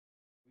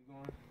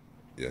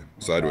Yeah,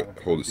 sideways.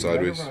 Hold it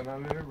sideways. Let it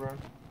run. Let it run.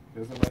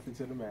 There's a method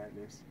to the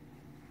madness.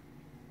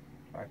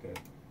 Like that.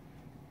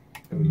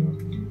 There we go.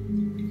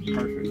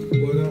 Perfect.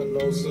 What up,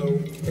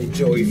 Loso? Hey,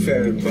 Joey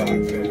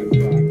Fehrenbach.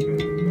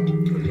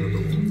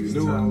 You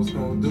knew I was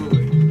gonna do it.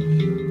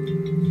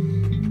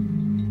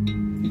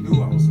 You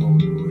knew I was gonna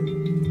do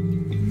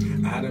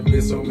it. I done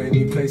been so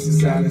many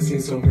places, I done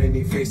seen so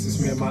many faces.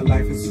 Man, my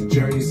life is a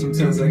journey,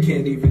 sometimes I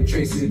can't even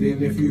trace it.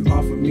 And if you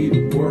offer me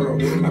the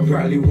world, I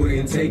probably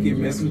wouldn't take it.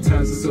 Man,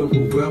 sometimes it's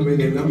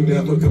overwhelming and I'm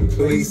never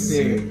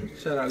complacent.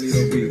 Shout out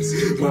Little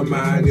Beats. My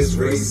mind is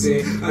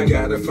racing. I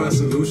gotta find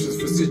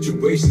solutions for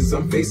situations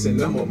I'm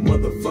facing. I'm a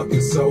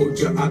motherfucking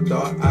soldier. I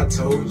thought I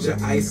told ya.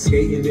 Ice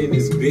skating in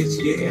this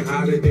bitch, getting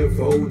hotter than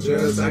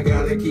Folgers. I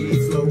gotta keep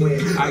flowing.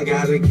 I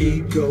gotta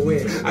keep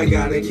going. I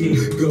gotta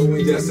keep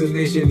going.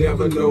 Destination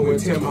never knowing.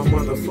 Tear my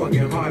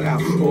motherfucking heart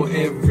out on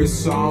every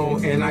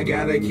song. And I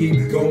gotta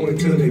keep going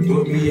till they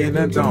put me in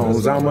the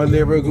domes. I'm a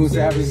lyrical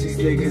savage. These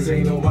niggas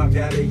ain't on my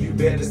pattern. You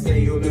better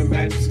stay on the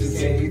mattress,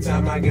 cause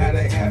anytime I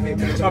gotta have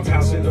it, I'm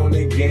pouncing on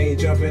the game,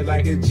 jumping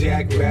like a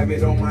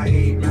jackrabbit on my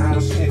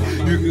 8-mile shit.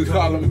 You could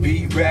call him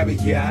beat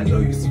rabbit. Yeah, I know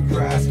you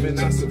surprised, but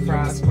I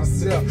surprised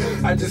myself.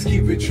 I just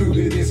keep it true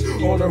to this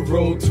on the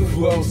road to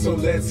flow. So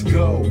let's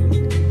go.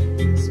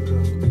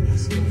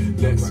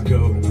 Let's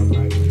go.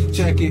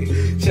 Check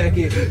it, check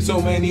it.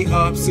 So many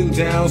ups and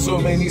downs, so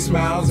many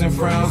smiles and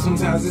frowns.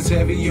 Sometimes it's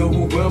heavy,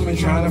 overwhelming,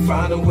 trying to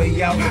find a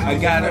way out. I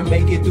gotta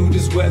make it through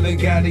this weather,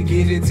 gotta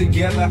get it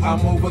together. I'm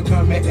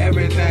overcoming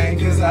everything,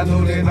 cause I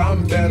know that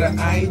I'm better.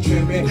 I ain't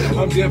tripping,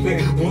 I'm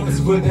dipping. Once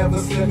but never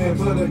slipping,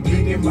 put a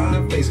beat in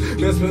my face.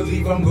 Best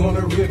believe I'm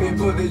gonna rip it,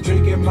 put a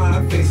drink in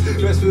my face.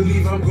 Best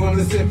believe I'm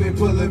gonna sip it,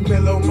 pull a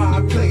meal on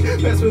my plate.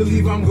 Best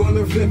believe I'm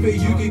gonna flip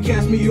it, you can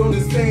catch me on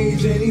the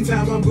stage.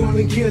 Anytime I'm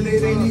gonna kill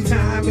it,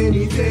 anytime,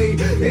 any day.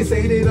 They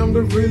say that I'm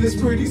the realest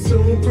pretty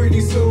soon,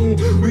 pretty soon.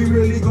 We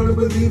really gonna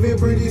believe it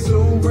pretty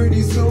soon,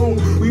 pretty soon.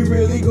 We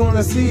really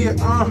gonna see it,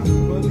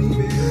 believe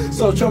it.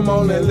 So come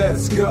on and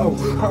let's go.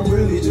 I'm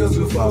really just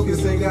too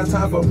focused, ain't got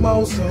time for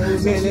most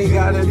hoes. And they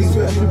gotta be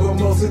special, but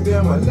most of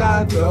them are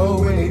not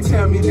though. And they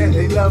tell me that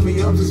they love me,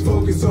 I'm just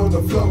focused on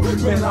the flow.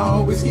 Man, I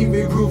always keep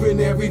it grooving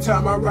every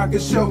time I rock a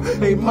show.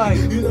 Hey Mike,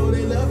 you know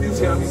they love you.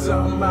 Tell me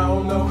something I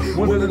don't know.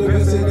 One of the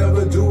best that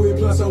ever do it,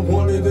 plus I'm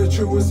one of the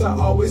truest. I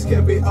always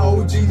kept it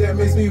OG, that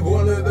makes me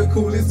one of the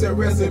coolest. And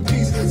rest in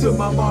peace to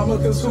my mama,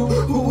 cause who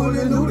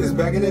would've knew this?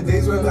 Back in the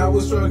days when I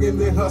was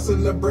struggling,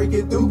 hustling to break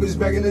it through, bitch.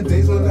 Back in the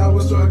days when I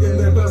was struggling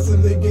and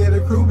hustling to get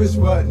a crew,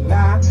 bitch. But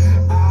nah,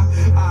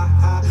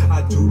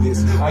 I do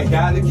this. I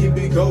gotta keep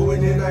it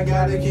going and I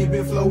gotta keep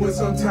it flowing.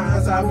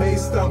 Sometimes I may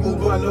stumble,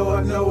 but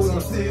Lord knows I'm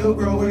still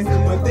growing.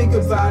 But think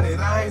about it,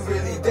 I ain't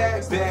really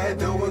that bad.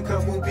 Though a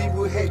couple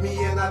people hate me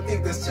and I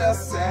think that's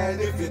just sad.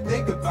 If you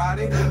think about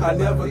it, I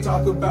never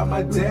talk about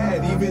my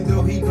dad, even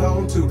though he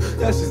gone too.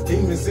 That's just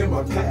demons in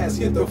my past.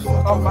 Get the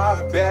fuck off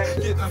my back,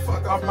 get the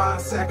fuck off my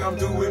sack. I'm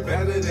doing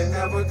better than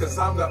ever, cause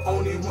I'm the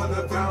only one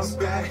to bounce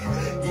back.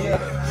 Yeah,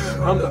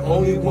 I'm the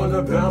only one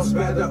to bounce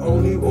back, the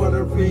only one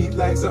to read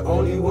likes, the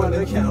only one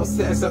to count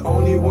stats, the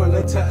only one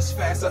to touch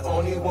facts, the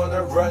only one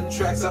to run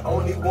tracks, the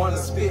only one to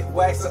spit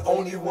wax, the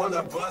only one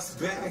to bust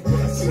back.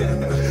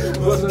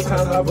 But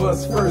sometimes I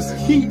bust first.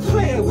 Keep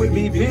playing with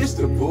me, bitch.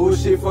 The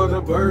bullshit for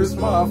the birds,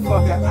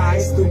 motherfucker. I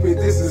ain't stupid.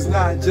 This is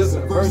not just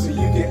a verse. You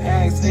can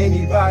ask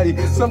anybody.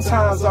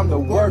 Sometimes I'm the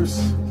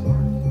worst.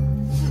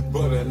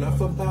 But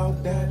enough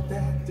about that.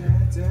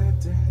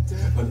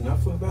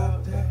 Enough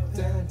about that.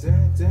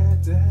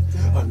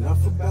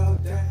 Enough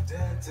about that.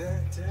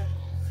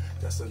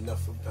 That's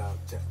enough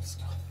about that. Let's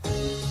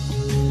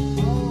go.